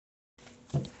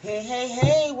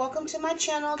Hey, welcome to my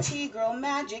channel, T Girl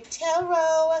Magic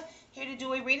Tarot. Here to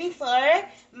do a reading for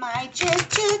my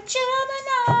Geminis,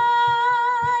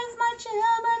 my Geminis.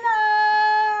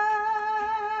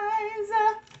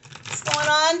 What's going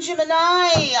on,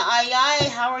 Gemini?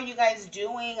 How are you guys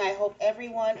doing? I hope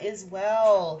everyone is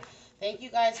well. Thank you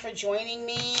guys for joining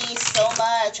me so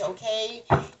much, okay?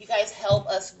 You guys help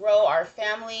us grow our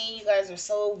family. You guys are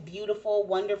so beautiful,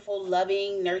 wonderful,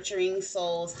 loving, nurturing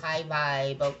souls, high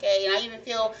vibe, okay? And I even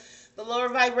feel the lower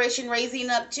vibration raising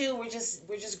up too. We're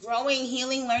just growing,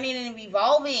 healing, learning, and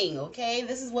evolving, okay?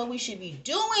 This is what we should be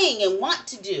doing and want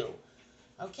to do.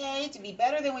 Okay, to be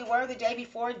better than we were the day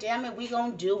before, damn it, we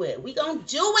gonna do it. We gonna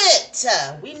do it.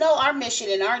 We know our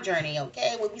mission and our journey,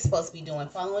 okay? What we supposed to be doing,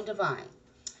 following divine.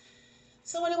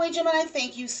 So anyway, Gemini,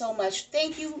 thank you so much.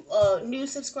 Thank you, new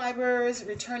subscribers,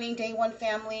 returning day one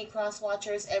family, cross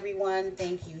watchers, everyone.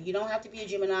 Thank you. You don't have to be a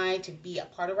Gemini to be a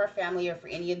part of our family or for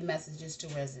any of the messages to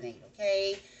resonate,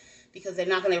 okay? Because they're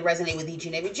not going to resonate with each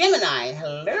and every Gemini.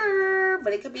 Hello.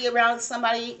 But it could be around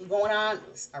somebody going on,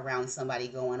 around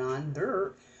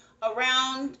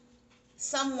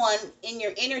someone in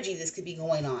your energy. This could be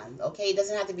going on, okay? It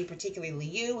doesn't have to be particularly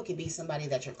you. It could be somebody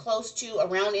that you're close to,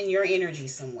 around in your energy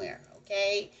somewhere,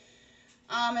 okay?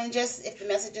 And just, if the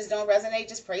messages don't resonate,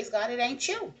 just praise God it ain't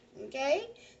you, okay?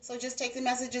 So just take the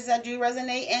messages that do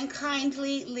resonate and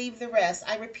kindly leave the rest.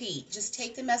 I repeat, just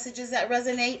take the messages that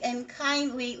resonate and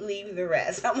kindly leave the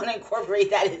rest. I'm going to incorporate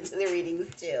that into the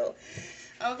readings too.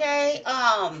 Okay?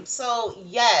 So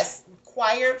yes,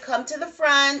 choir, come to the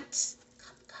front.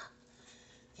 Come.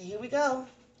 Okay, here we go.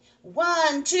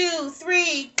 1, 2,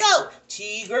 3, go!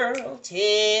 T-Girl,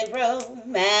 Tarot,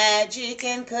 Magic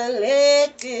and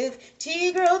Collective.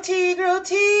 T-Girl,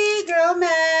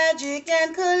 Magic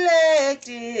and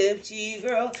Collective.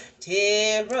 T-Girl,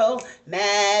 Tarot,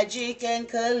 Magic and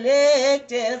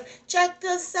Collective. Check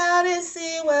us out and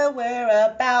see what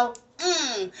we're about.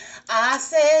 I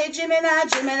say Gemini,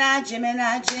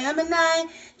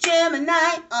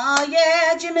 oh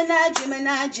yeah, Gemini,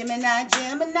 Gemini, Gemini,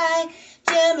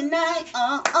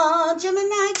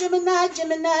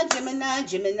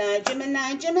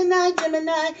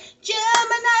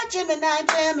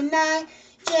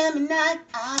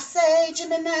 say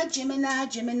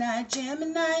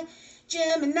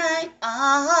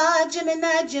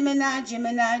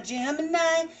Gemini, I say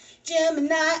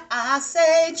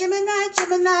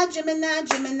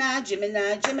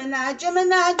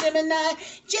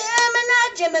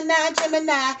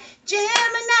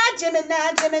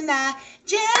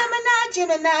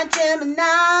Gemini.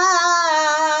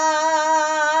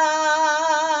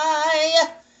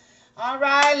 All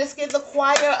right, let's give the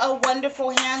choir a wonderful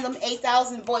hand. Them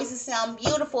 8,000 voices sound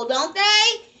beautiful, don't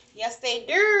they? Yes, they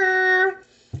do.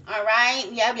 All right,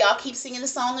 yeah, y'all keep singing the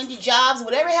song on your jobs.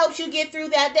 Whatever helps you get through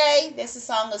that day, this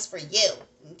song is for you,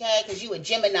 okay? Because you a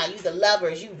Gemini, you the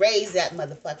lovers, you raise that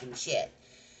motherfucking shit.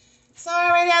 So, all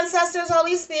right, ancestors,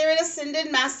 Holy Spirit,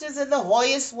 ascended masters of the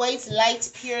highest weights,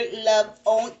 light, pure love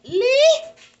only.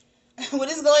 What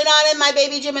is going on in my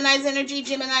baby Gemini's energy?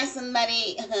 Gemini,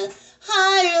 somebody, I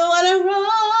wanna run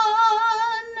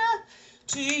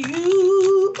to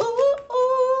you.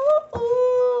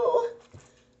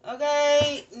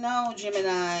 Okay, no,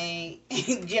 Gemini.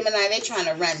 Gemini, they trying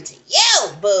to run to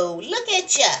you, boo. Look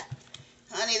at ya.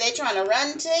 Honey, they trying to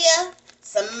run to you.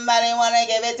 Somebody want to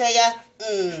give it to you.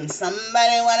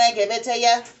 Somebody want to give it to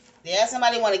you. Yeah,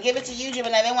 somebody want to give it to you,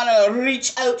 Gemini. They want to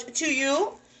reach out to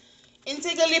you and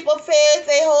take a leap of faith.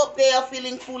 They hope they are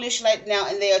feeling foolish right now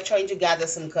and they are trying to gather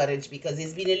some courage because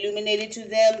it's been illuminated to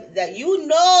them that you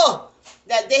know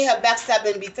that they have backstabbed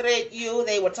and betrayed you.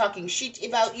 They were talking shit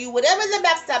about you. Whatever the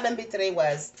backstab and betray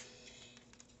was,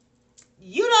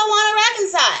 you don't want to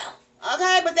reconcile.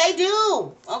 Okay, but they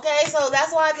do. Okay, so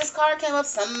that's why this card came up.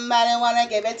 Somebody want to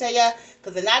give it to you.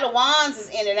 Because the Knight of Wands is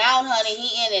in and out, honey.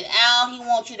 He in and out. He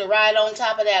wants you to ride on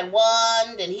top of that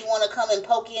wand. And he want to come and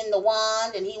poke in the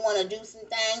wand. And he want to do some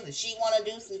things. And she want to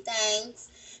do some things.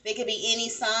 They could be any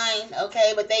sign.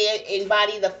 Okay, but they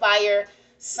embody the fire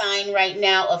sign right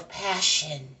now of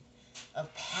passion.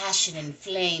 Of passion and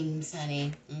flames,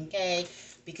 honey. Okay,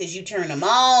 because you turn them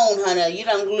on, honey. You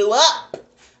done glue up.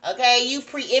 Okay, you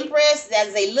pre-empress,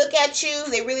 as they look at you,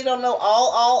 they really don't know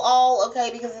all,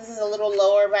 okay, because this is a little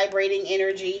lower vibrating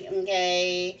energy,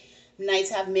 okay.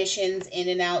 Knights have missions in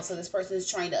and out, so this person is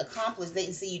trying to accomplish.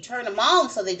 They see you turn them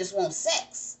on, so they just want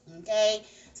sex, okay.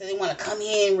 So they want to come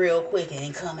in real quick and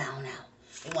then come on out.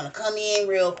 They want to come in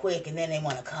real quick and then they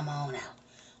want to come on out.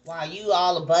 While you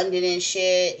all abundant and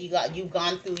shit, you've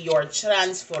gone through your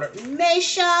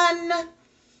transformation.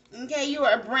 Okay, you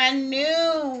are brand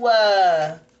new.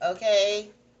 okay?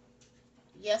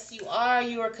 Yes, you are.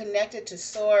 You are connected to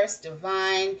source,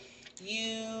 divine.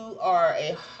 You are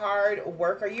a hard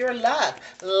worker. You're luck.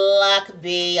 Luck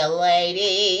be a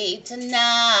lady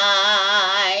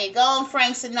tonight. Go on,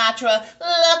 Frank Sinatra.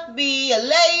 Luck be a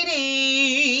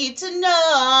lady tonight.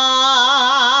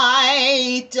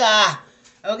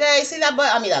 Okay, see that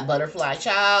that butterfly,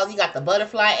 child. You got the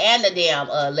butterfly and the damn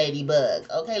ladybug.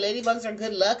 Okay, ladybugs are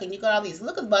good luck, and you got all these.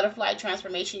 Look at butterfly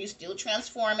transformation. You still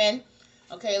transforming.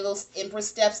 Okay, little empress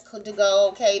steps to go.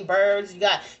 Okay, birds.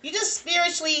 You just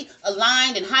spiritually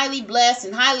aligned and highly blessed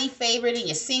and highly favored, and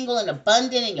you're single and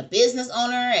abundant, and you're a business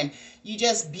owner, and you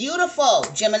just beautiful,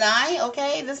 Gemini.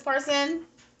 Okay, this person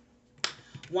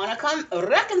want to come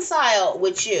reconcile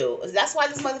with you. That's why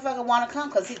this motherfucker want to come,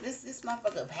 because this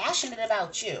motherfucker passionate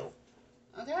about you.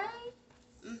 Okay?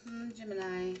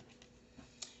 Gemini.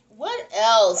 What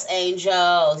else,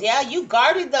 angels? Yeah, you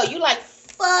guarded, though. You like,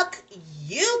 fuck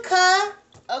you, cuh.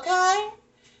 Okay?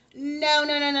 No,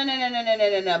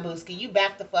 Booski. You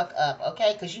back the fuck up,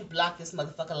 okay? Because you blocked this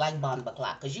motherfucker like bomba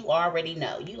clock. Because you already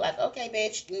know. You like, okay,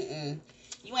 bitch.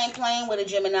 You ain't playing with a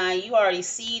Gemini. You already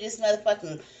see this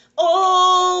motherfucking...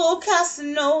 Oh,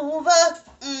 Casanova,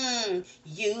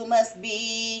 you must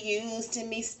be used to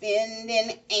me spending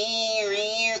and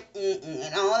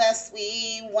all that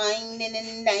sweet whining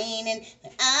and dining.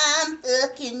 I'm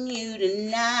fucking you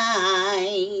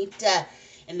tonight.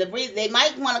 And they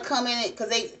might want to come in it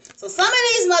because so some of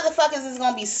these motherfuckers is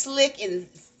gonna be slick and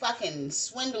fucking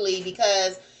swindly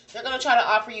because they're going to try to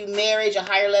offer you marriage, a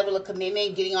higher level of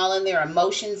commitment, getting all in their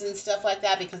emotions and stuff like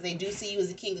that because they do see you as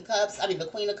the King of Cups. The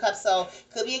Queen of Cups. So,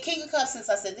 could be a King of Cups since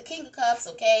I said the King of Cups,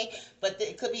 okay? But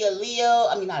it could be a Leo.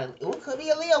 It could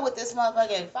be a Leo with this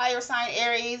motherfucking fire sign,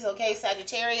 Aries, okay?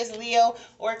 Sagittarius, Leo.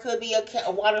 Or it could be a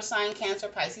water sign, Cancer,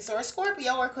 Pisces, or a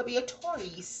Scorpio. Or it could be a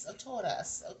Taurus,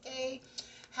 okay?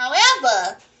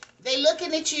 However... they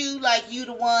looking at you like you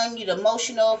the one, you the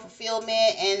emotional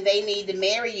fulfillment, and they need to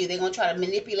marry you. They're going to try to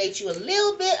manipulate you a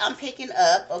little bit, I'm picking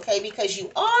up, okay, because you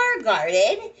are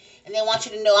guarded, and they want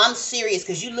you to know I'm serious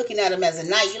because you looking at them as a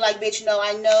knight. You like, bitch, no,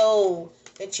 I know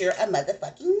that you're a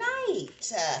motherfucking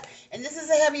knight. And this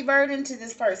is a heavy burden to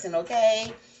this person,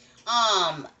 okay?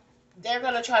 They're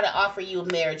going to try to offer you a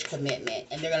marriage commitment,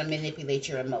 and they're going to manipulate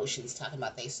your emotions, talking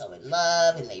about they so in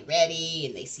love, and they ready,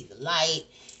 and they see the light.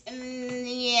 And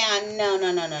yeah, no.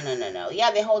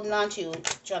 Yeah, they're holding on to you,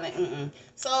 trying to,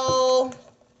 So,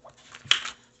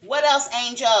 what else,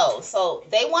 angel? So,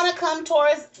 they want to come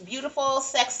towards beautiful,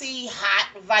 sexy, hot,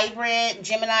 vibrant,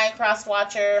 Gemini,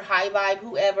 cross-watcher, high vibe,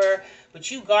 whoever. But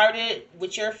you guarded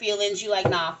with your feelings. You like,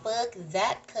 nah, fuck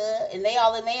that, cuh. And they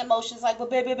all in their emotions like, but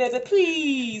baby,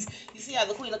 please. You see how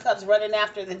the Queen of Cups running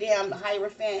after the damn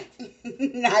Hierophant?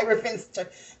 Hierophant's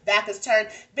back is turned.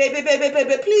 Baby,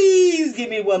 please give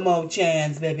me one more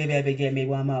chance. Baby, give me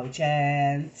one more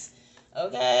chance.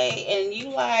 Okay? And you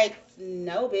like,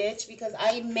 no, bitch, because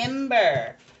I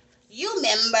remember. You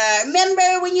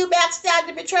remember when you backstabbed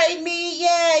and betrayed me?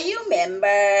 Yeah, you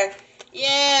remember.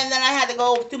 Yeah, and then I had to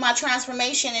go through my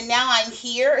transformation, and now I'm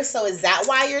here. So is that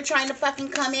why you're trying to fucking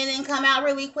come in and come out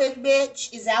really quick,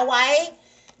 bitch? Is that why?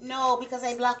 No, because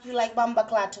I block you like Bomba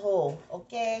Clato,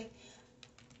 okay?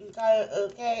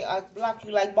 Okay, I block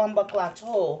you like Bomba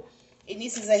Clato. And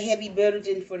this is a heavy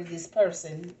burden for this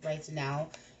person right now.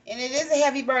 And it is a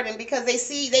heavy burden because they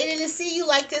didn't see you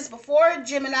like this before,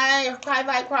 Gemini or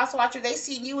Kai Crosswatcher. They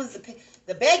see you as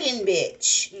the begging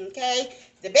bitch, okay?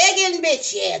 The begging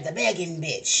bitch, yeah, the begging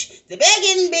bitch. The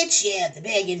begging bitch, yeah, the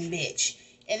begging bitch.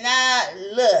 And now,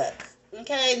 look,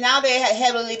 okay, now they're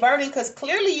heavily burdened because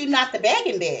clearly you're not the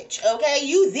begging bitch, okay?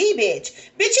 You the bitch.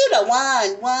 Bitch, you the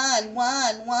one.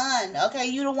 Okay,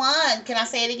 you the one. Can I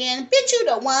say it again? Bitch, you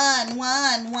the one.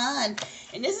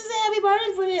 And this is a heavy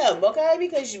burden for them, okay?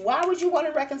 Because why would you want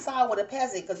to reconcile with a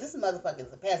peasant? Because this motherfucker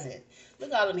is a peasant.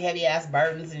 Look at all them heavy-ass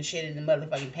burdens and shit in the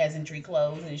motherfucking peasantry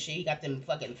clothes and shit. He got them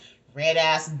fucking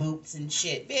red-ass boots and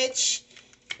shit. Bitch,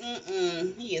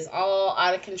 he is all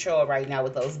out of control right now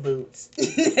with those boots.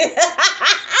 Motherfucker's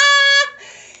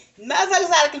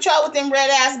out of control with them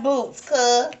red-ass boots,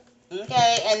 cuh.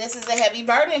 Okay, and this is a heavy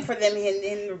burden for them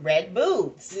in the red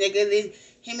boots. Nigga,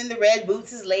 him in the red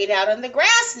boots is laid out on the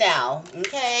grass now.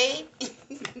 Okay?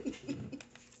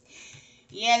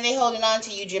 Yeah, and they holding on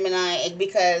to you, Gemini,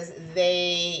 because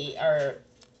they are...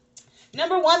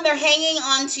 Number one, they're hanging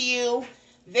on to you.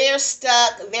 They're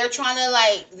stuck. They're trying to,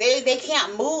 they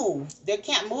can't move. They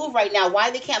can't move right now.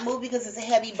 Why they can't move? Because it's a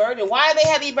heavy burden. Why are they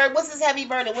heavy burden? What's this heavy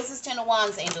burden? What's this 10 of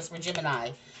Wands, angels, for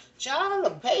Gemini? John, the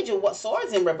page of what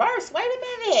swords in reverse. Wait a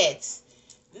minute.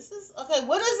 This is, okay,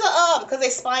 what is the, because they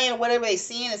spying whatever they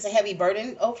seeing, it's a heavy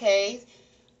burden. Okay.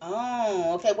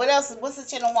 know. Okay, what else? What's the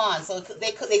Ten of Wands? So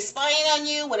they spying on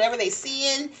you, whatever they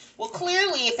seeing. Well,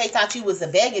 clearly, if they thought you was a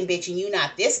begging bitch and you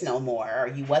not this no more, or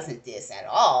you wasn't this at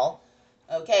all,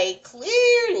 okay,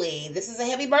 clearly this is a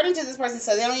heavy burden to this person,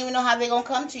 so they don't even know how they're gonna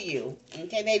come to you.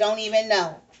 Okay, they don't even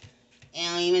know. They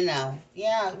don't even know.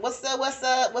 Yeah. What's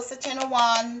the Ten of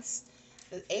Wands?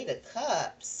 The Eight of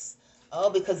Cups. Oh,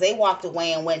 because they walked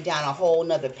away and went down a whole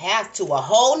nother path to a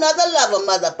whole nother level,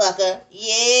 motherfucker.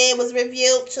 Yeah, it was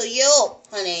revealed to you,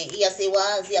 honey. Yes, it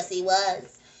was. Yes, it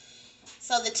was.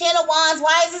 So the Ten of Wands,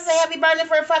 why is this a heavy burden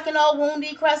for a fucking old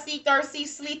woundy, crusty, thirsty,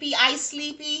 sleepy, ice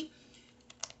sleepy?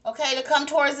 Okay, to come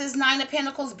towards this Nine of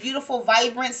Pentacles, beautiful,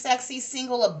 vibrant, sexy,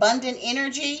 single, abundant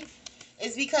energy.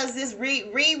 It's because this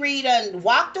Riri done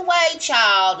walked away,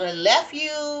 child, and left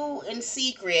you in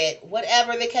secret.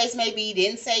 Whatever the case may be,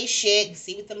 didn't say shit.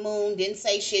 See with the moon, didn't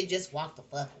say shit, just walked the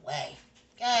fuck away.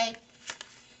 Okay?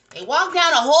 They walked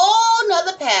down a whole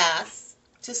nother path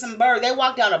to some bird. They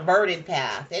walked down a birded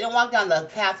path. They don't walk down the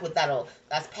path with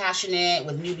that's passionate,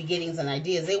 with new beginnings and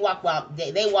ideas. They walk down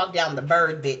the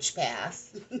bird bitch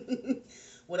path.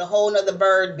 With a whole nother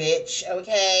bird bitch,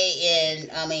 okay?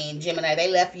 And, I mean, Gemini, they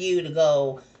left you to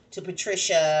go to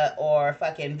Patricia or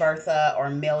fucking Bertha or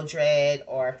Mildred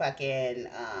or fucking,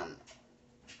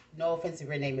 no offense if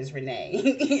her name is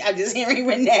Renee. I'm just hearing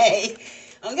Renee.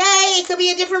 Okay? It could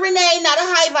be a different Renee, not a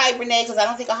high vibe Renee, because I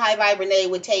don't think a high vibe Renee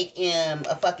would take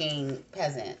a fucking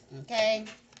peasant, okay?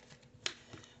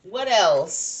 What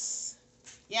else?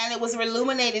 Yeah, and it was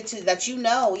illuminated to that you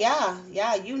know.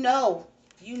 Yeah, you know.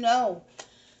 You know.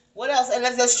 What else? And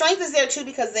the strength is there too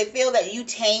because they feel that you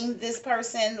tamed this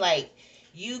person. Like,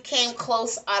 you came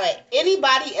close out of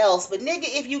anybody else. But nigga,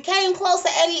 if you came close to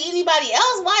anybody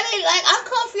else, why they like, I'm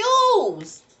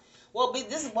confused. Well,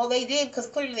 they did because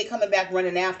clearly they coming back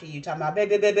running after you. Talking about,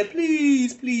 baby,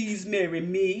 please marry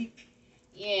me.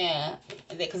 Yeah.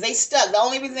 Because they stuck. The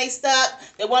only reason they stuck,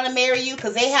 they want to marry you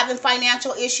because they having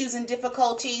financial issues and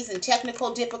difficulties and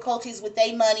technical difficulties with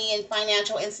their money and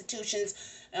financial institutions.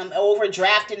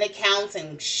 Overdrafting accounts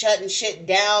and shutting shit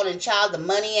down, and child, the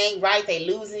money ain't right. They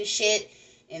losing shit,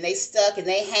 and they stuck, and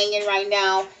they hanging right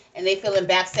now, and they feeling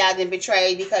backstabbed and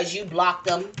betrayed because you blocked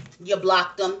them. You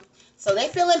blocked them. So they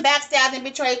feeling backstabbed and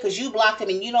betrayed because you blocked them,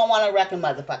 and you don't want to wreck a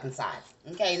motherfucking side.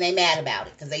 Okay, and they mad about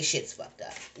it because they shit's fucked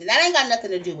up. And that ain't got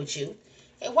nothing to do with you.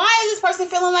 Okay, why is this person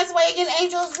feeling this way again,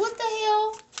 angels? What the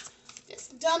hell? This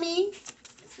dummy.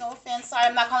 No offense. Sorry,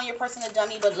 I'm not calling your person a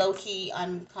dummy, but low-key,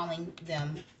 I'm calling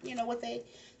them, you know what the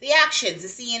actions.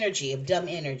 It's the energy of dumb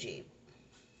energy.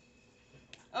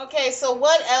 Okay, so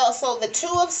what else? So the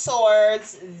Two of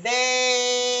Swords,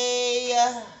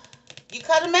 you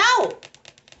cut him out.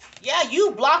 Yeah,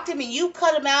 you blocked him and you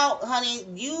cut him out, honey.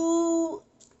 You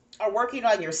are working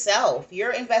on yourself.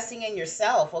 You're investing in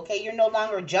yourself, okay? You're no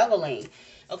longer juggling.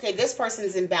 Okay, this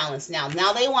person's in balance now.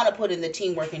 Now they want to put in the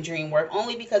teamwork and dream work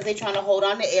only because they're trying to hold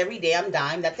on to every damn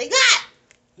dime that they got.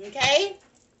 Okay?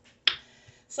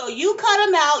 So you cut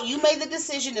him out. You made the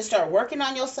decision to start working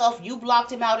on yourself. You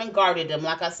blocked him out and guarded him.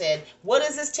 Like I said, what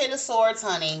is this Ten of Swords,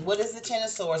 honey? What is the Ten of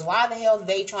Swords? Why the hell are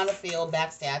they trying to feel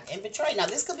backstabbed and betrayed? Now,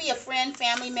 this could be a friend,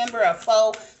 family member, a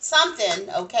foe, something,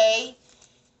 okay?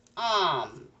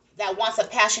 That wants a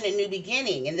passionate new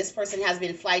beginning, and this person has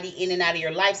been flighty in and out of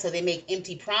your life, so they make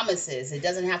empty promises. It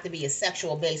doesn't have to be a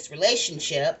sexual-based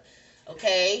relationship,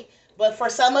 okay? But for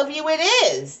some of you, it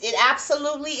is. It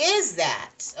absolutely is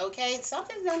that, okay?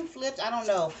 Something's done flipped. I don't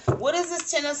know. What is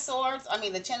this Ten of Swords? I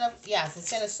mean, it's the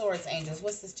Ten of Swords, angels.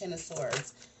 What's this Ten of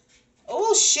Swords?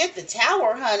 Oh, shit, the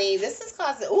Tower, honey. This is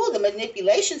causing, the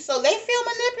manipulation. So they feel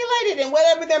manipulated, and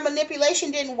whatever their manipulation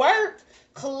didn't work,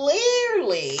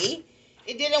 clearly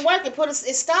it didn't work.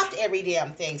 It stopped every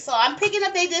damn thing. So I'm picking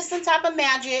up they did some type of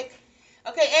magic.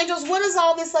 Okay, angels, what is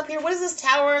all this up here? What is this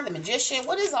Tower? The Magician?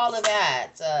 What is all of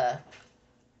that?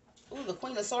 The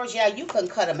Queen of Swords. Yeah, you couldn't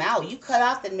cut them out. You cut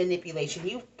out the manipulation.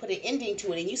 You put an ending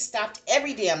to it, and you stopped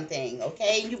every damn thing,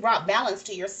 okay? You brought balance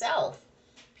to yourself.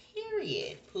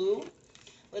 Period, poo.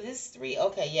 Well, this 3,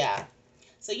 okay, yeah.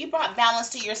 So you brought balance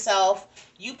to yourself.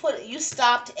 You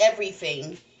stopped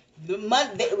everything. And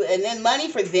then money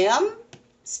for them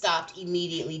stopped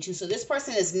immediately too. So this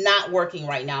person is not working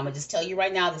right now. I'm gonna just tell you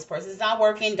right now, this person is not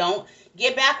working. Don't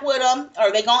get back with them,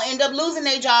 or they're gonna end up losing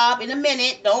their job in a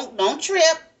minute. Don't trip,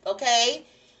 okay?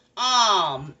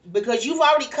 Because you've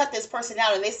already cut this person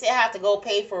out, and they still have to go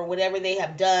pay for whatever they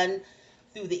have done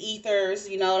through the ethers.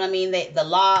 You know what I mean? The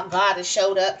law, God has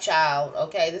showed up, child.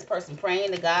 Okay, this person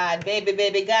praying to God,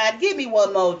 baby, God, give me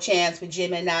one more chance for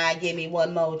Gemini. Give me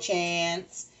one more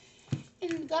chance.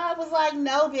 And God was like,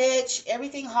 no, bitch,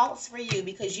 everything halts for you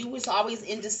because you was always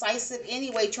indecisive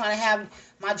anyway, trying to have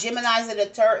my Geminis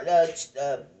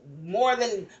in more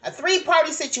than a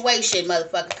three-party situation,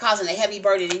 motherfucker, causing a heavy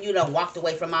burden, and you done walked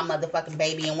away from my motherfucking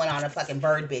baby and went on a fucking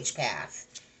bird bitch path.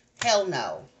 Hell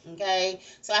no. Okay?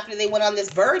 So after they went on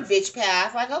this bird bitch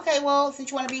path, like, okay, well,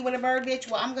 since you want to be with a bird bitch,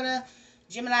 well,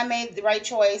 Gemini made the right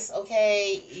choice,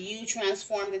 okay? You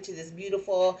transformed into this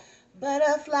beautiful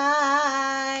butterfly.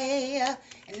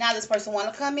 And now this person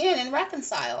want to come in and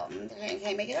reconcile.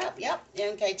 Okay, make it up. Yep.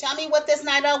 Okay, tell me what this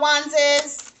Knight of Wands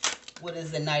is. What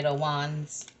is the Knight of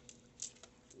Wands?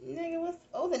 Nigga, what?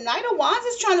 Oh, the Knight of Wands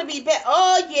is trying to be better.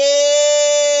 Oh,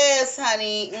 yes,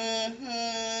 honey.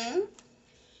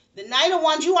 The Knight of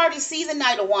Wands, you already see the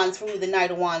Knight of Wands for who the Knight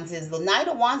of Wands is. The Knight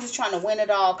of Wands is trying to win at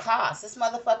all costs. This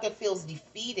motherfucker feels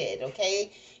defeated,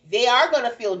 okay? They are going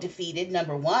to feel defeated,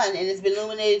 number one, and it's been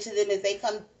illuminated to them if they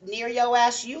come near your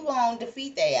ass, you going to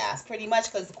defeat their ass, pretty much,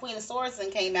 because the Queen of Swords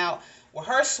then came out with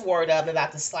her sword up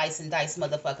about to slice and dice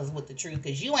motherfuckers with the truth,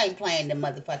 because you ain't playing them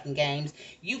motherfucking games.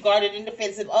 You guarded and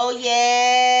defensive. Oh,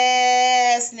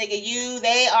 yes, nigga,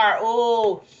 they are,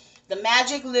 oh, the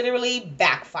magic literally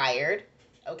backfired.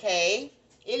 Okay,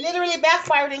 it literally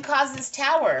backfired and caused this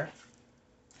tower,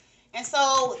 and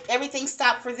so everything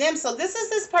stopped for them. So this is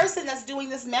this person that's doing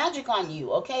this magic on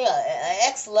you. Okay, a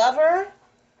ex-lover.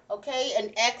 Okay,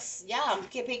 an ex. Yeah, I'm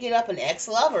picking up an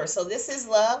ex-lover. So this is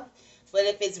love, but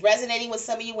if it's resonating with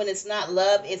some of you when it's not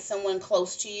love, it's someone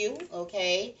close to you.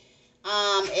 Okay.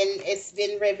 And it's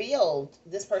been revealed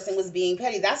this person was being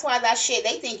petty. That's why that shit,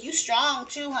 they think you strong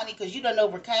too, honey, because you done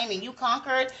overcame and you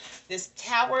conquered this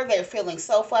tower. They're feeling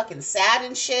so fucking sad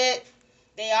and shit.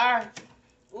 They are.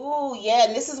 Ooh, yeah,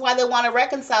 and this is why they want to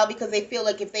reconcile, because they feel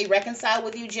like if they reconcile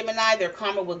with you, Gemini, their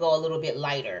karma will go a little bit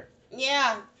lighter.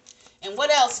 Yeah. And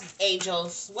what else,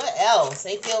 angels? What else?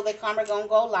 They feel their karma gonna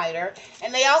go lighter,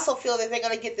 and they also feel that they're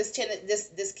gonna get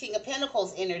this King of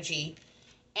Pentacles energy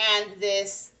and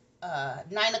this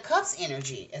Nine of Cups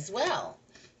energy as well.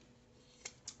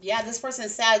 Yeah, this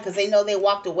person's sad because they know they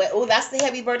walked away. Oh, that's the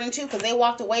heavy burden too, because they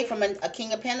walked away from a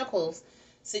King of Pentacles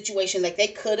situation. Like, they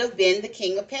could have been the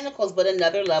King of Pentacles, but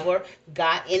another lover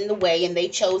got in the way, and they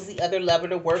chose the other lover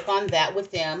to work on that with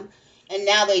them. And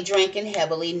now they drinking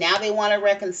heavily. Now they want to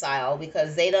reconcile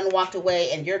because they done walked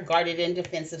away and you're guarded and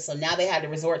defensive. So now they had to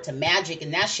resort to magic,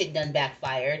 and that shit done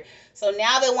backfired. So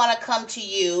now they want to come to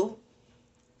you.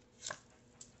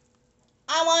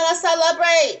 I want to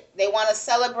celebrate. They want to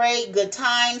celebrate good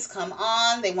times. Come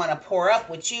on. They want to pour up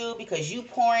with you because you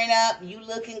pouring up. You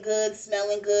looking good,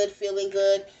 smelling good, feeling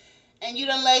good. And you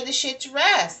done laid the shit to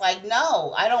rest. Like,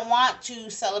 no, I don't want to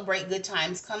celebrate good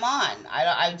times. Come on.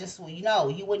 I just,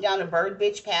 you went down a bird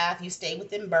bitch path. You stayed with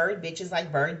them bird bitches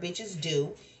like bird bitches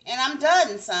do. And I'm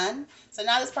done, son. So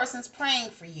now this person's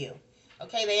praying for you.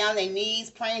 Okay, they on their knees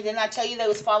praying. Didn't I tell you they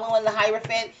was following the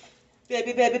Hierophant?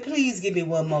 Baby, please give me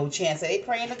one more chance. So they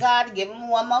praying to God to give them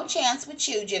one more chance with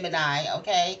you, Gemini,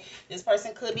 okay? This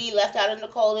person could be left out in the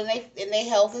cold in their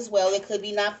health as well. They could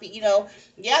be not,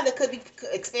 yeah, they could be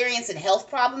experiencing health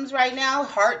problems right now,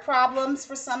 heart problems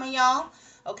for some of y'all.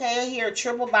 Okay, I hear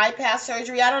triple bypass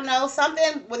surgery. I don't know,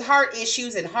 something with heart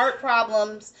issues and heart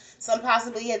problems. Some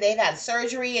possibly they've had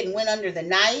surgery and went under the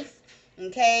knife.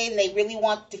 Okay, and they really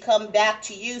want to come back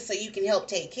to you so you can help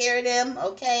take care of them,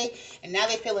 okay? And now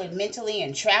they're feeling mentally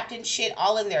entrapped and shit,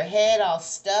 all in their head, all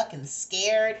stuck and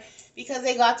scared because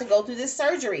they got to go through this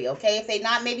surgery, okay? If they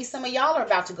not, maybe some of y'all are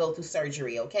about to go through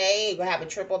surgery, okay? You're have a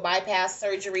triple bypass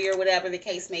surgery or whatever the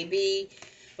case may be.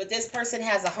 But this person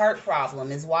has a heart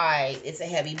problem is why it's a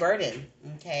heavy burden,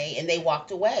 okay? And they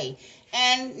walked away.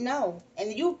 And no,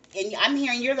 and I'm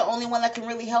hearing you're the only one that can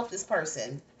really help this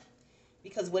person.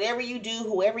 Because whatever you do,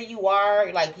 whoever you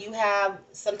are, like you have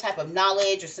some type of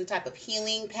knowledge or some type of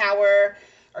healing power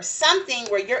or something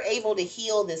where you're able to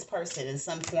heal this person in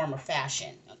some form or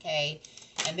fashion, okay?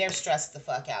 And they're stressed the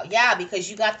fuck out. Yeah,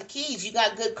 because you got the keys. You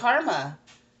got good karma,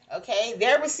 okay?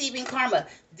 They're receiving karma.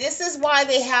 This is why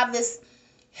they have this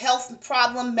health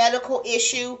problem, medical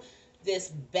issue.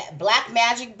 This black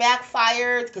magic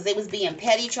backfired because they was being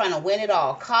petty, trying to win at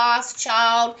all costs,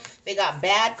 child. They got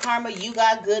bad karma. You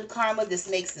got good karma. This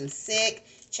makes them sick.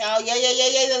 Child, yeah.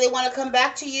 They want to come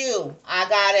back to you. I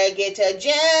got to get to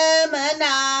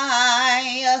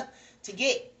Gemini to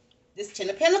get this 10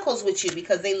 of Pentacles with you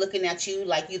because they looking at you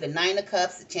like you the 9 of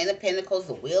Cups, the 10 of Pentacles,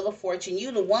 the Wheel of Fortune.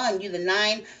 You the one. You the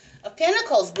 9 of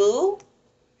Pentacles, boo.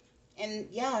 And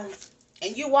yeah.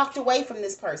 And you walked away from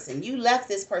this person. You left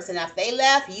this person. After they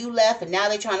left, you left, and now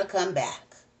they're trying to come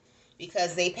back.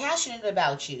 Because they passionate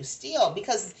about you still.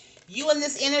 Because you and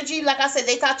this energy, like I said,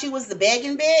 they thought you was the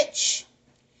begging bitch.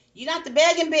 You're not the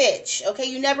begging bitch, okay?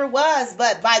 You never was,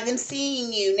 but by them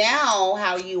seeing you now,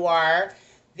 how you are,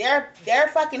 they're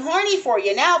fucking horny for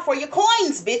you now for your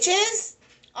coins, bitches.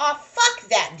 Oh, fuck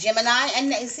that, Gemini.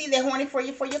 And see, they're horny for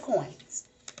your coins.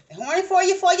 They're horny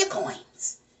for your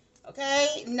coins.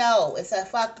 Okay? No, it's a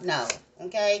fuck no.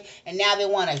 Okay? And now they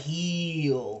want to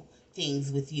heal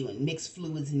things with you and mix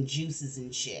fluids and juices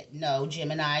and shit. No,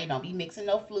 Gemini, don't be mixing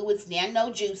no fluids and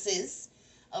no juices.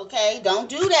 Okay, don't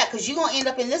do that, because you're going to end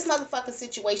up in this motherfucking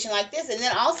situation like this. And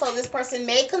then also this person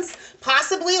may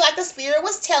possibly, like the spirit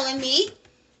was telling me,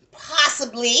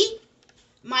 possibly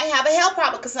might have a health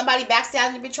problem because somebody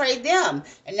backstabbed and betrayed them.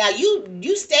 And now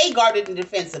you stay guarded and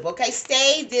defensive, okay?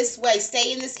 Stay this way.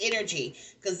 Stay in this energy,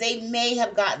 because they may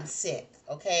have gotten sick,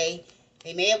 okay?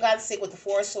 They may have gotten sick with the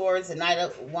Four of Swords, the Knight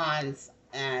of Wands,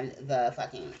 and the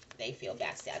fucking, they feel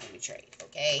backstabbed and betrayed,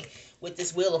 okay? With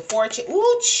this Wheel of Fortune.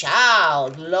 Ooh,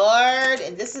 child, Lord.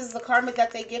 And this is the karma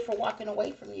that they get for walking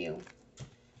away from you.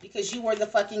 Because you were the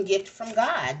fucking gift from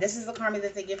God. This is the karma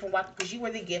that they get from walking, because you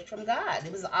were the gift from God.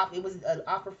 It was an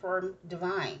offer from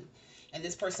divine. And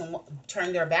this person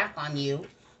turned their back on you,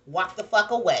 walked the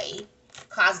fuck away,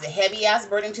 caused a heavy-ass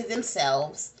burden to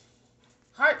themselves.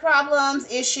 Heart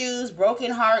problems, issues,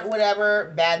 broken heart,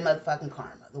 whatever. Bad motherfucking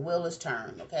karma. The wheel is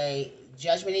turned, okay?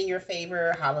 Judgment in your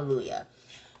favor. Hallelujah.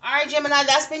 All right, Gemini,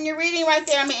 that's been your reading right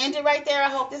there. I'm going to end it right there. I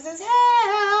hope this is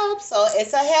help. So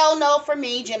it's a hell no for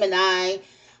me, Gemini.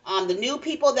 The new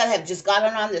people that have just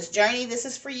gotten on this journey, this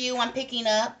is for you. I'm picking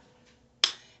up.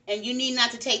 And you need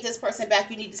not to take this person back.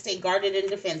 You need to stay guarded and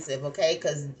defensive, okay?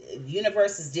 Because the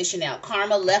universe is dishing out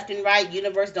karma left and right.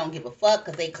 Universe don't give a fuck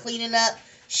because they cleaning up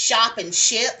shop and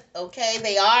ship, okay?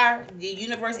 They are. The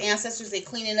universe ancestors, they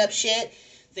cleaning up shit.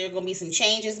 There are going to be some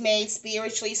changes made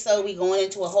spiritually, so we going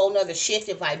into a whole nother shift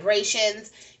of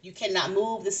vibrations. You cannot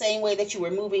move the same way that you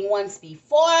were moving once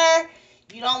before.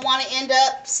 You don't want to end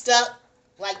up stuck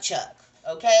like Chuck,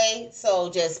 okay? So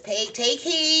just take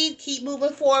heed, keep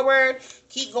moving forward,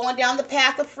 keep going down the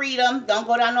path of freedom. Don't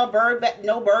go down no bird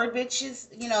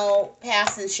bitches,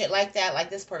 paths and shit like that, like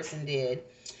this person did.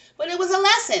 But it was a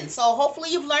lesson, so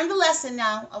hopefully you've learned the lesson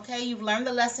now, okay? You've learned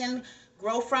the lesson.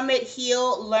 Grow from it,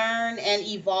 heal, learn, and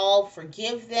evolve.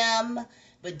 Forgive them,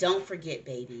 but don't forget,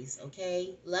 babies,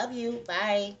 okay? Love you.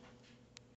 Bye.